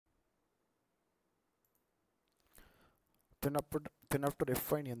then after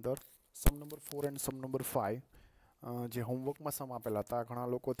F5 ની અંદર સમ number 4 and sum number 5 જે હોમવર્કમાં સમ આપેલા હતા ઘણા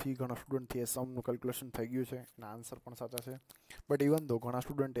લોકોથી ઘણા સ્ટુડન્ટથી એ સમનું કેલ્ક્યુલેશન થઈ ગયું છે અને આન્સર પણ સાચા છે બટ ઇવન ધો ઘણા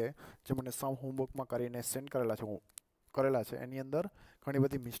સ્ટુડન્ટે જે મને સમ હોમવર્કમાં કરીને સેન્ડ કરેલા છે એની અંદર ઘણી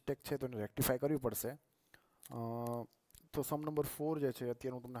બધી મિસ્ટેક છે તો એને રેક્ટિફાઈ કરવી પડશે તો સમ નંબર 4 જે છે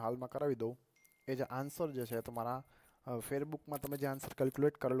અત્યારે હું તમને હાલમાં કરાવી દઉં એ જે આન્સર જે છે તમારા ફેરબુકમાં તમે જે આન્સર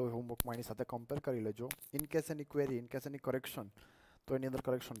કેલ્ક્યુલેટ કરેલો હોય હોમવર્કમાં એની સાથે કમ્પેર કરી લેજો in case any query in case any correction તો એની અંદર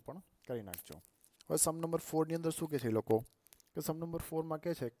કરેક્શન પણ કરી નાખજો હવે સમ નંબર 4 ની અંદર શું કહે છે એ લોકો કે સમ નંબર 4 માં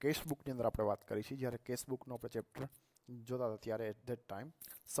કહે છે કેશ બુકની અંદર આપણે વાત કરી છે જ્યારે કેશ બુકનો આપણે ચેપ્ટર જોતા હતા ત્યારે at that time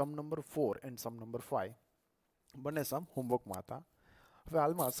sum number 4 and sum number 5 બંને સમ હોમવર્કમાં હતા હવે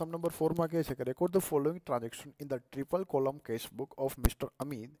હાલમાં સમ નંબર 4 માં કહે છે કે record the following transaction in the triple column cache book of mister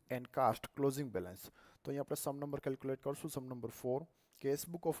Amit and cast closing balance તો અહીં આપણે સમ નંબર કેલ્ક્યુલેટ કરશું સમ number 4 cache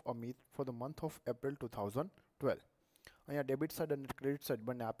book of Amit for the month of April 2012 અહીંયા ડેબિટ સાઇડ અને ક્રેડિટ સાઇડ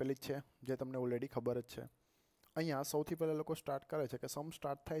બંને આપેલી જ છે જે તમને ઓલરેડી ખબર જ છે અહીંયા સૌથી પહેલાં લોકો સ્ટાર્ટ કરે છે કે સમ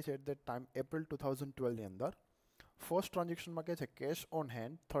સ્ટાર્ટ થાય છે એટ ધેટ ટાઈમ એપ્રિલ 2012 ની અંદર ફર્સ્ટ ટ્રાન્ઝેક્શનમાં કહે છે cash on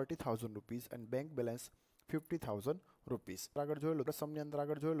hand 30,000 rupees and bank balance 50,000 rupees આગળ જોયેલું કે સમની અંદર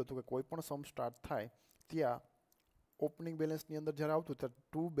આગળ જોયેલું હતું કે કોઈ પણ સમ સ્ટાર્ટ થાય ત્યાં ઓપનિંગ બેલેન્સની અંદર જ્યારે આવતું ત્યારે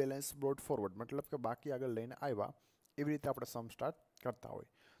ટુ બેલેન્સ બ્રોડ ફોરવર્ડ મતલબ કે બાકી આગળ લઈને આવ્યા એવી રીતે આપણે સમ સ્ટાર્ટ કરતા હોય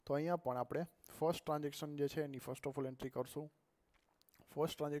તો અહીંયા પણ આપણે ફર્સ્ટ ટ્રાન્ઝેક્શન જે છે એની ફર્સ્ટ ઓફ ઓલ એન્ટ્રી કરશું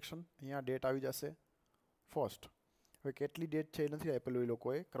ફર્સ્ટ ટ્રાન્ઝેક્શન અહીંયા ડેટ આવી જશે ફર્સ્ટ હવે કેટલી ડેટ છે એ નથી આપેલું એ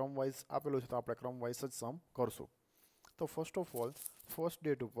લોકોએ ક્રમ વાઇઝ આપેલું છે તો આપણે ક્રમ વાઇઝ જ સમ કરશું તો first of all first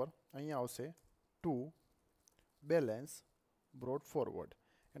date ઉપર અહીંયા આવશે ટુ બેલેન્સ બ્રોડ ફોરવર્ડ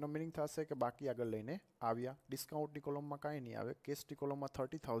એનો મિનિંગ થશે કે બાકી આગળ લઈને આવ્યા ડિસ્કાઉન્ટની કોલમમાં કાંઈ નહીં આવે કેશની કોલમમાં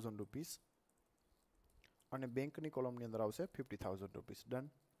 30,000 રૂપીસ અને બેંકની કોલમની અંદર આવશે 50,000 rupees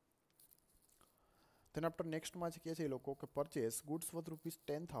done then after next માં કહે છે એ લોકો કે purchase goods worth rupees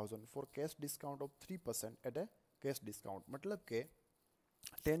 10,000 four cache discount of 3% at A cache discount મતલબ કે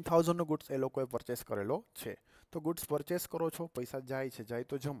 10,000 નો ગુડ્સ એ લોકોએ પરચેસ કરેલો છે તો ગુડ્સ પરચેસ કરો છો પૈસા જાય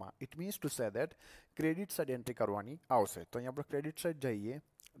તો જમા it means to say that credit side entry કરવાની આવશે તો અહીં આપણે ક્રેડિટ સાઇડ જઈએ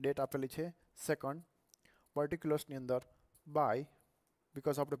ડેટ આપેલી છે સેકન્ડ પર્ટિક્યુલર્સની અંદર બાય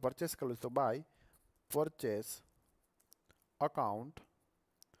બીકોઝ આપણે પરચેસ કરેલું છે તો by purchase account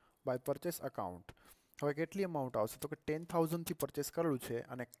by purchase account હવે કેટલી અમાઉન્ટ આવશે તો કે 10,000 થી પરચેસ કરેલું છે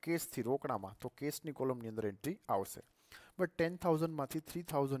અને કેશથી રોકડામાં તો કેશની કોલમની અંદર એન્ટ્રી આવશે બટ 10,000 માંથી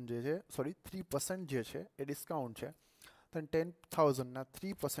 3,000 જે છે સોરી 3% જે છે એ ડિસ્કાઉન્ટ છે તો 10,000 ના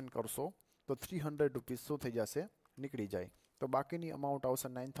 3% કરશો તો 300 રૂપીસ શું થઈ જશે નીકળી જાય તો બાકીની અમાઉન્ટ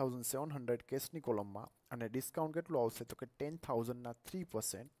આવશે 9,700 કેશની કોલમમાં અને ડિસ્કાઉન્ટ કેટલું આવશે તો કે 10,000 ના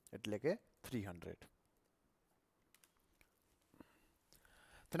 3% એટલે કે 300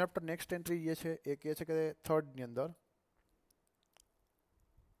 then after next entry ये છે એ કહે છે કે થર્ડ ની અંદર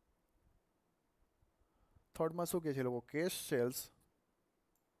થર્ડ માં શું કહે છે લોકો cache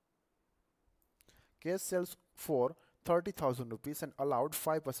cells four 30,000 rupees and allowed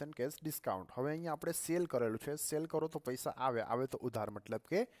 5% cache discount હવે અહીંયા આપણે સેલ કરેલું છે સેલ કરો તો પૈસા આવે તો ઉધાર મતલબ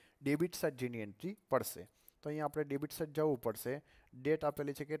કે ડેબિટ સાઇડ જેની એન્ટ્રી પડશે તો અહીંયા આપણે ડેબિટ સાઇડ જવું પડશે ડેટ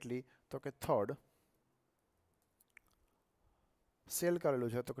આપેલી છે કેટલી તો કે થર્ડ સેલ કરેલું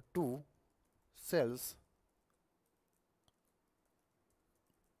છે તો કે ટુ સેલ્સ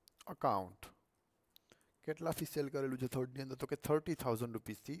અકાઉન્ટ કેટલાથી સેલ કરેલું છે થર્ડની અંદર તો કે 30,000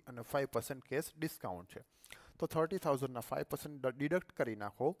 રૂપીસથી અને 5% કેશ ડિસ્કાઉન્ટ છે તો 30,000 ના 5% ડિડક્ટ કરી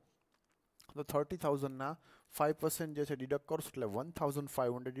નાખો તો 30,000 ના 5% જે છે ડિડક્ટ કરશો એટલે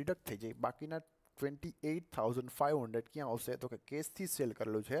 1,500 ડિડક્ટ થઈ જાય બાકીના 28,500 ક્યાં આવશે તો કે કેશથી સેલ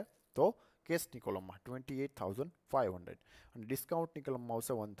કરેલું છે તો કેશની કોલમમાં 28,500 અને ડિસ્કાઉન્ટની કોલમમાં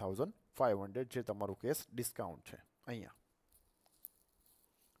આવશે 1,500 જે તમારું કેશ ડિસ્કાઉન્ટ છે અહીંયા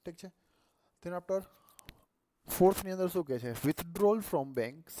ઠીક છે તેના આફ્ટર ફોર્થની અંદર શું કહે છે વિથડ્રોલ ફ્રોમ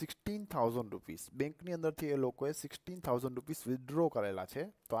બેંક 16,000 રૂપીસ બેંકની અંદરથી એ લોકોએ 16,000 રૂપીસ વિથડ્રો કરેલા છે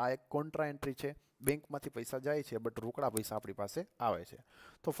તો આ એક કોન્ટ્રા એન્ટ્રી છે બેંકમાંથી પૈસા જાય છે બટ રોકડા પૈસા આપણી પાસે આવે છે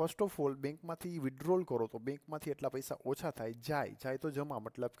તો ફર્સ્ટ ઓફ ઓલ બેંકમાંથી વિથડ્રોલ કરો તો બેંકમાંથી એટલા પૈસા ઓછા થાય જાય તો જમા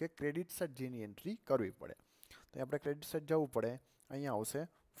મતલબ કે ક્રેડિટ સાઇડ જેની એન્ટ્રી કરવી પડે તો આપણે ક્રેડિટ સાઇડ જવું પડે અહીંયા આવશે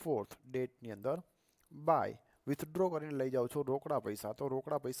ફોર્થ ડેટની અંદર બાય વિથડ્રો કરીને લઈ જાઓ છો રોકડા પૈસા તો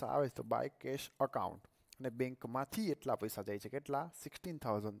રોકડા પૈસા આવે છે તો બાય કેશ અકાઉન્ટ અને બેંકમાંથી એટલા પૈસા જાય છે કેટલા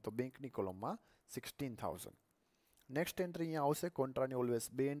 16,000 તો બેંકની કોલમમાં 16,000 નેક્સ્ટ એન્ટ્રી અહીંયા આવશે કોન્ટ્રાની ઓલવેઝ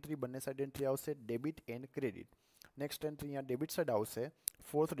બે એન્ટ્રી બંને સાઈડ એન્ટ્રી આવશે debit and credit next entry અહીંયા ડેબિટ સાઈડ આવશે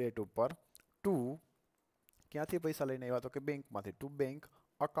ફોર્થ ડેટ ઉપર ટુ ક્યાંથી પૈસા લઈને આવ્યા તો કે બેંકમાંથી ટુ બેંક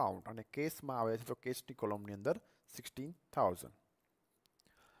અકાઉન્ટ અને કેશમાં આવે છે તો કેશની કોલમની અંદર 16,000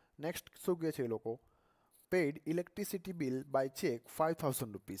 નેક્સ્ટ શું કહે છે એ લોકો pad electricity bill by check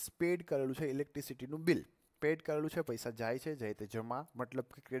 5000 rupees. Pad કરેલું છે ઇલેક્ટ્રિસિટીનું બિલ, પેડ કરેલું છે, પૈસા જાય છે, જાય તે જમા, મતલબ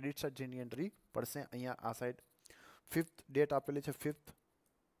કે ક્રેડિટ સાઇડ જેની એન્ટ્રી પડશે અહીંયા આ સાઈડ 5th ડેટ આપેલી છે 5th.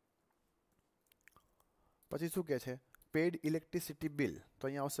 પછી શું કહે છે પેડ ઇલેક્ટ્રિસિટી બિલ, તો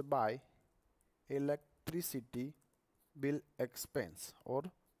અહીંયા આવશે by electricity bill expense or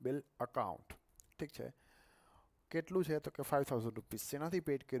bill account. ઠીક છે, કેટલું છે તો કે 5000 રૂપીસ. શેનાથી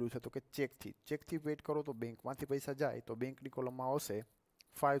પેડ કર્યું છે તો કે ચેકથી. ચેકથી પેડ કરો તો બેંકમાંથી પૈસા જાય તો બેંકની કોલમમાં આવશે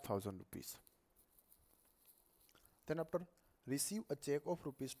 5000 rupees. then after receive a check of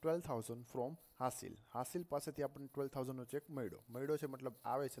rupees 12000 from હાસિલ. હાસિલ પાસેથી આપણને 12000 નો ચેક મળ્યો છે મતલબ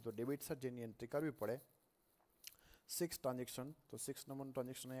આવે છે તો ડેબિટ સાઇડ જેની એન્ટ્રી કરવી પડે. 6 ટ્રાન્ઝેક્શન, તો 6 નંબરનું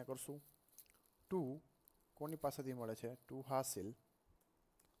ટ્રાન્ઝેક્શન અહીંયા કરશું. 2 કોની પાસેથી મળે છે? 2 હાસિલ,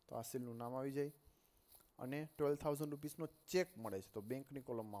 તો હાસિલનું નામ આવી જાય. અને 12000 રૂપીસનો ચેક મળે છે તો બેંકની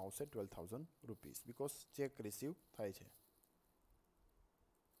કોલમમાં આવશે 12000 રૂપીસ બીકોઝ ચેક રિસીવ થાય છે.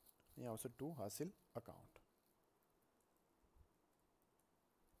 અહીંયા આવશે 2 હાસિલ અકાઉન્ટ.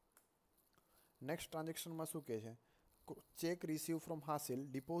 નેક્સ્ટ ટ્રાન્ઝેક્શનમાં શું કહે છે? Check receive from હાસિલ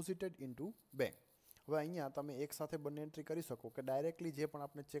ડિપોઝિટેડ into bank. હવે અહીંયા તમે એક સાથે બંને એન્ટ્રી કરી શકો કે ડાયરેક્ટલી જે પણ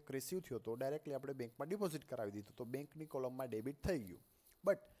આપણે ચેક રિસીવ થયો તો ડાયરેક્ટલી આપણે બેંકમાં ડિપોઝિટ કરાવી દીધું તો બેંકની કોલમમાં ડેબિટ થઈ ગયું.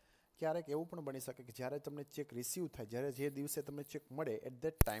 બટ ક્યારેક એવું પણ બની શકે કે જ્યારે તમને ચેક રિસીવ થાય, જ્યારે જે દિવસે તમને ચેક મળે at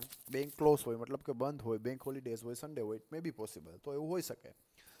that time bank close હોય, મતલબ કે બંધ હોય, બેંક હોલિડેઝ હોય, સન્ડે હોય, ઇટ મે બી પોસિબલ, તો એવું હોઈ શકે.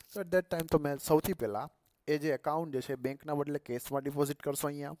 તો એટ ધેટ ટાઈમ તમે સૌથી પહેલાં એ જે એકાઉન્ટ જે છે બેંકના બદલે કેશમાં ડિપોઝિટ કરશો.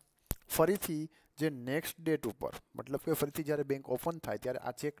 અહીંયા ફરીથી જે નેક્સ્ટ ડેટ ઉપર, મતલબ કે ફરીથી જ્યારે બેંક ઓપન થાય ત્યારે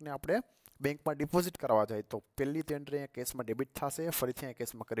આ ચેકને આપણે બેંકમાં ડિપોઝિટ કરવા જાય તો પહેલી તે એન્ટ્રી અહીંયા કેશમાં ડેબિટ થશે, ફરીથી અહીંયા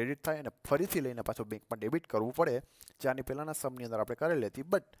કેશમાં ક્રેડિટ થાય અને ફરીથી લઈને પાછું બેંકમાં ડેબિટ કરવું પડે, જે આની પહેલાંના સમની અંદર આપણે કરેલી હતી.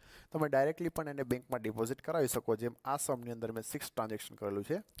 બટ તમે ડાયરેક્ટલી પણ એને બેંકમાં ડિપોઝિટ કરાવી શકો, જેમ આ સમની અંદર મેં 6 ટ્રાન્ઝેક્શન કરેલું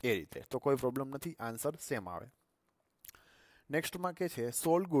છે એ રીતે, તો કોઈ પ્રોબ્લેમ નથી, આન્સર સેમ આવે. નેક્સ્ટમાં કે છે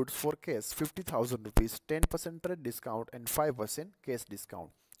sold goods four cache 50000 rupees, 10% trade discount and 5% cache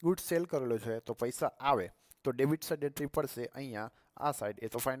discount. Goods cell કરેલો છે તો પૈસા આવે તો ડેબિટ સાઇડ એન્ટ્રી પડશે અહીંયા આ સાઈડ, એ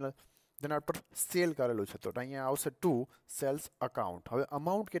તો ફાઇનલ. દેન આફ્ટર સેલ કરેલું છે તો અહીંયા આવશે 2 સેલ્સ અકાઉન્ટ. હવે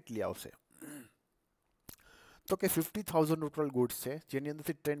અમાઉન્ટ કેટલી આવશે તો કે 50000 ટોટલ ગુડ્સ છે, જેની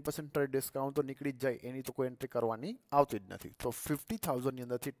અંદરથી 10% ટ્રેડ ડિસ્કાઉન્ટ તો નીકળી જ જાય, એની તો કોઈ એન્ટ્રી કરવાની આવતી જ નથી. તો 50000 ની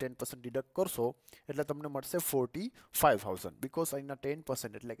અંદરથી 10% ડિડક્ટ કરશો એટલે તમને મળશે 45000 બીકોઝ અહીંના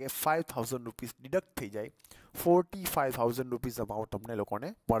 10% એટલે કે 5000 રૂપીસ ડિડક્ટ થઈ જાય, 45000 રૂપીસ અમાઉન્ટ તમને લોકોને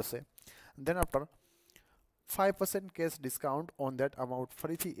મળશે. Then after 5% cache discount on that amount.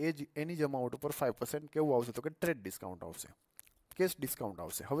 ફરીથી એની જ અમાઉન્ટ ઉપર 5% કેવું આવશે તો કે ટ્રેડ ડિસ્કાઉન્ટ આવશે, કેશ ડિસ્કાઉન્ટ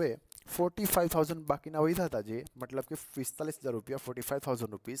આવશે. હવે 45000 બાકીના વધ્યા હતા જે, મતલબ કે 45000 રૂપિયા,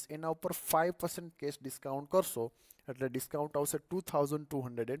 45000 રૂપીસ, એના ઉપર 5% કેશ ડિસ્કાઉન્ટ કરશો એટલે ડિસ્કાઉન્ટ આવશે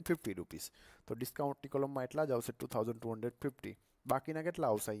 2250 રૂપીસ. તો ડિસ્કાઉન્ટની કોલમમાં એટલા જ આવશે 2250. બાકીના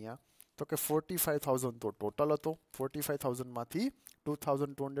કેટલા આવશે અહીંયા તો કે 45000 તો ટોટલ હતો, 45000માંથી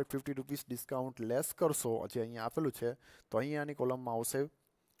 2250 રૂપીસ ડિસ્કાઉન્ટ લેસ કરશો જે અહીંયા આપેલું છે તો અહીંયાની કોલમમાં આવશે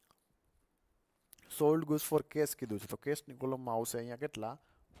સોલ્ડ ગુડ્સ ફોર કેશ કીધું છે તો કેશની કોલમમાં આવશે અહીંયા કેટલા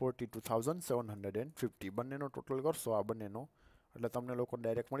 42750. બંનેનો ટોટલ કરશો આ બંનેનો એટલે તમને લોકો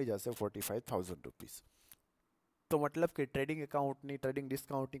ડાયરેક્ટ મળી જશે 45000 રૂપીસ. તો મતલબ કે ટ્રેડિંગ એકાઉન્ટની, ટ્રેડિંગ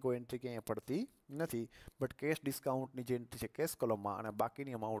ડિસ્કાઉન્ટની કોઈ એન્ટ્રી ક્યાંય પડતી નથી, બટ કેશ ડિસ્કાઉન્ટની જે એન્ટ્રી છે કેશ કોલમમાં અને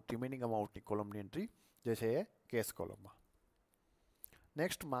બાકીની અમાઉન્ટ, રિમેનિંગ અમાઉન્ટની કોલમની એન્ટ્રી જે છે એ કેશ કોલમમાં.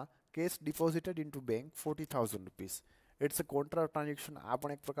 નેક્સ્ટમાં cache ડિપોઝિટેડ into bank 40000 rupees. It's a contra transaction. આ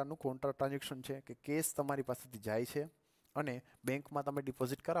પણ એક પ્રકારનું કોન્ટ્રા ટ્રાન્ઝેક્શન છે કે કેશ તમારી પાસેથી જાય છે અને બેંકમાં તમે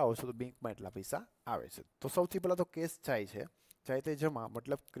ડિપોઝિટ કરાવો છો તો બેંકમાં એટલા પૈસા આવે છે. તો સૌથી પહેલાં તો કેશ જાય છે, જાય તે જમા,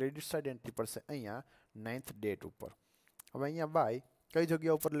 મતલબ ક્રેડિટ સાઇડ એન્ટ્રી પડશે અહીંયા 9th ડેટ ઉપર. હવે અહીંયા બાય કઈ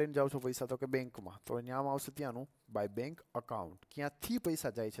જગ્યા ઉપર લઈને જાઓ છો પૈસા તો કે બેંકમાં, તો નામ આવશે ત્યાંનું બાય બેંક અકાઉન્ટ. ક્યાંથી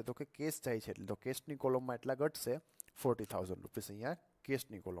પૈસા જાય છે તો કે કેશ જાય છે એટલે તો કેશની કોલમમાં એટલા ઘટશે 40000 રૂપીસ અહીંયા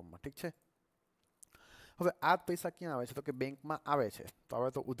કેશની કોલમમાં. ઠીક છે, હવે આ પૈસા ક્યાં આવે છે તો કે બેંકમાં આવે છે, તો હવે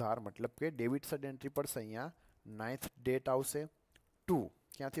તો ઉધાર, મતલબ કે ડેબિટ સાઇડ એન્ટ્રી પડશે અહીંયા 9th ડેટ આવશે. 2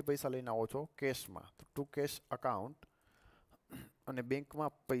 ક્યાંથી પૈસા લઈને આવો છો કેશમાં, તો 2 કેશ અકાઉન્ટ અને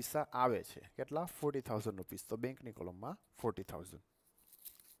બેંકમાં પૈસા આવે છે કેટલા 40000 રૂપીસ, તો બેંકની કોલમમાં 40000.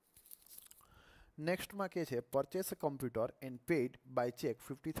 નેક્સ્ટમાં કે છે purchase a computer and pad by check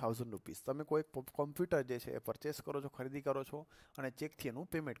 50000 rupees. તમે કોઈ કમ્પ્યુટર જે છે એ પરચેસ કરો છો, ખરીદી કરો છો અને ચેકથી એનું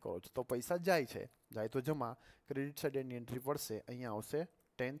પેમેન્ટ કરો છો તો પૈસા જાય છે, જાય તો જમા, ક્રેડિટ સાઇડ એની એન્ટ્રી પડશે અહીંયા આવશે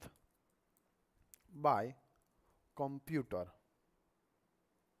 10th by computer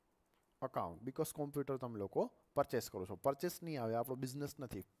account because computer તમે લોકો પરચેસ કરો છો. પરચેસ નહીં આવે, આપણો બિઝનેસ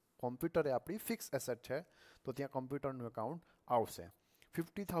નથી, કોમ્પ્યુટર એ આપણી ફિક્સ એસેટ છે તો ત્યાં કમ્પ્યુટરનું એકાઉન્ટ આવશે.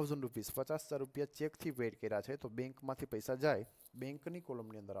 50,000 રૂપીસ 50,000 રૂપિયા ચેકથી પેડ કર્યા છે, તો બેંકમાંથી પૈસા જાય, બેંકની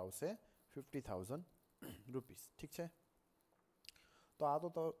કોલમની અંદર આવશે 50,000 રૂપીસ. ઠીક છે. તો આ તો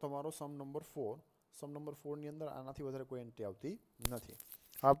તમારો સમ નંબર 4. સમ નંબર 4 ની અંદર આનાથી વધારે કોઈ એન્ટ્રી આવતી નથી.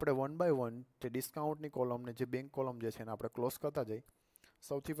 આપણે વન બાય વન જે ડિસ્કાઉન્ટની કોલમને, જે બેંક કોલમ જે છે એને આપણે ક્લોઝ કરતા જઈએ.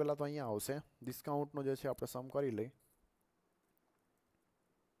 સૌથી પહેલાં તો અહીંયા આવશે ડિસ્કાઉન્ટનો જે છે આપણે સમ કરી લઈ.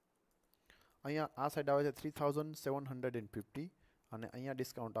 અહીંયા આ સાઈડ આવે છે 3,750 અને અહીંયા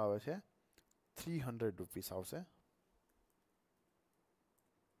ડિસ્કાઉન્ટ આવે છે 300 રૂપીસ આવશે.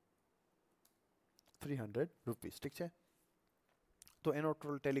 300 રૂપીસ. ઠીક છે. તો એનો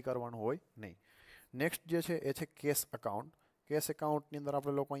ટોટલ ટેલી કરવાનો હોય નહીં. નેક્સ્ટ જે છે એ છે કેશ એકાઉન્ટ. કેશ એકાઉન્ટની અંદર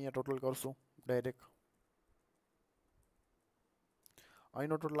આપણે લોકો અહીંયા ટોટલ કરશું ડાયરેક્ટ.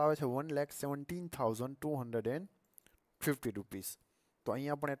 અહીંનો ટોટલ આવે છે 1,17,250 રૂપીસ. તો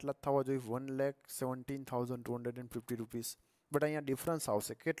અહીંયા પણ એટલા જ થવા જોઈએ 1,17,250 રૂપીસ. બટ અહીંયા ડિફરન્સ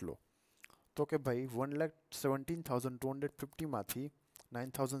આવશે કેટલો? તો કે ભાઈ 1,17,250 માંથી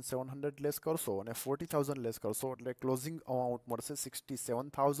 9,700 લેસ કરશો અને 40,000 લેસ કરશો એટલે ક્લોઝિંગ અમાઉન્ટ મળશે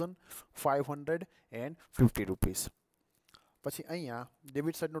 67,550 રૂપીસ. પછી અહીંયા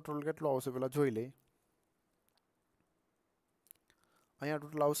ડેબિટ સાઇડનો ટોટલ કેટલો આવશે પહેલાં જોઈ લઈ. અહીંયા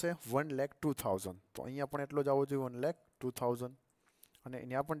ટોટલ આવશે 1,02,000. તો અહીંયા પણ એટલો જ આવવો જોઈએ 1,02,000. અને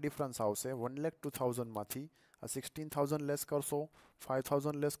અહીંયા પણ ડિફરન્સ આવશે 1,02,000 માંથી આ 16,000 લેસ કરશો,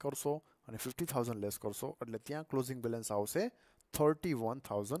 5,000 લેસ કરશો અને 50,000 લેસ કરશો એટલે ત્યાં ક્લોઝિંગ બેલેન્સ આવશે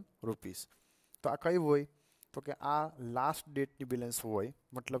 31,000 રૂપીસ. તો આ કઈ હોય? તો કે આ લાસ્ટ ડેટની બેલેન્સ હોય,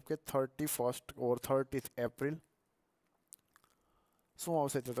 મતલબ કે 31st ઓર 30th એપ્રિલ. શું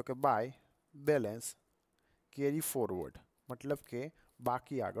આવશે તો કે બાય બેલેન્સ કેરી ફોરવર્ડ, મતલબ કે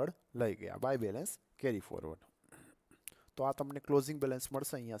બાકી આગળ લઈ ગયા, બાય બેલેન્સ કેરી ફોરવર્ડ. તો આ તમને ક્લોઝિંગ બેલેન્સ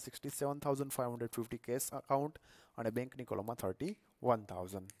મળશે અહીંયા 67,550 કેશ અકાઉન્ટ અને બેંકની કોલમમાં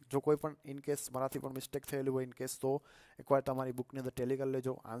 31,000. જો કોઈ પણ ઇનકેસ મારાથી પણ મિસ્ટેક થયેલી હોય ઇનકેસ, તો એકવાર તમારી બુકની અંદર ટેલી કરી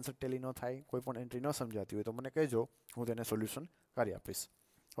લેજો. આન્સર ટેલી ન થાય, કોઈ પણ એન્ટ્રી ન સમજાતી હોય તો મને કહેજો, હું તેને સોલ્યુશન કરી આપીશ.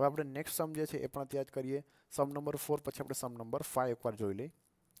 હવે આપણે નેક્સ્ટ સમ જે છે એ પણ ત્યાં જ કરીએ. સમ નંબર 4 પછી આપણે સમ નંબર 5 એકવાર જોઈ લઈએ,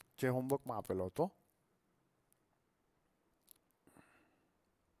 જે હોમવર્કમાં આપેલો હતો.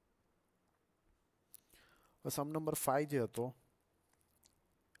 સમ નંબર 5 જે હતો,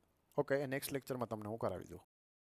 ઓકે, નેક્સ્ટ લેક્ચરમાં તમને હું કરાવી દઉં.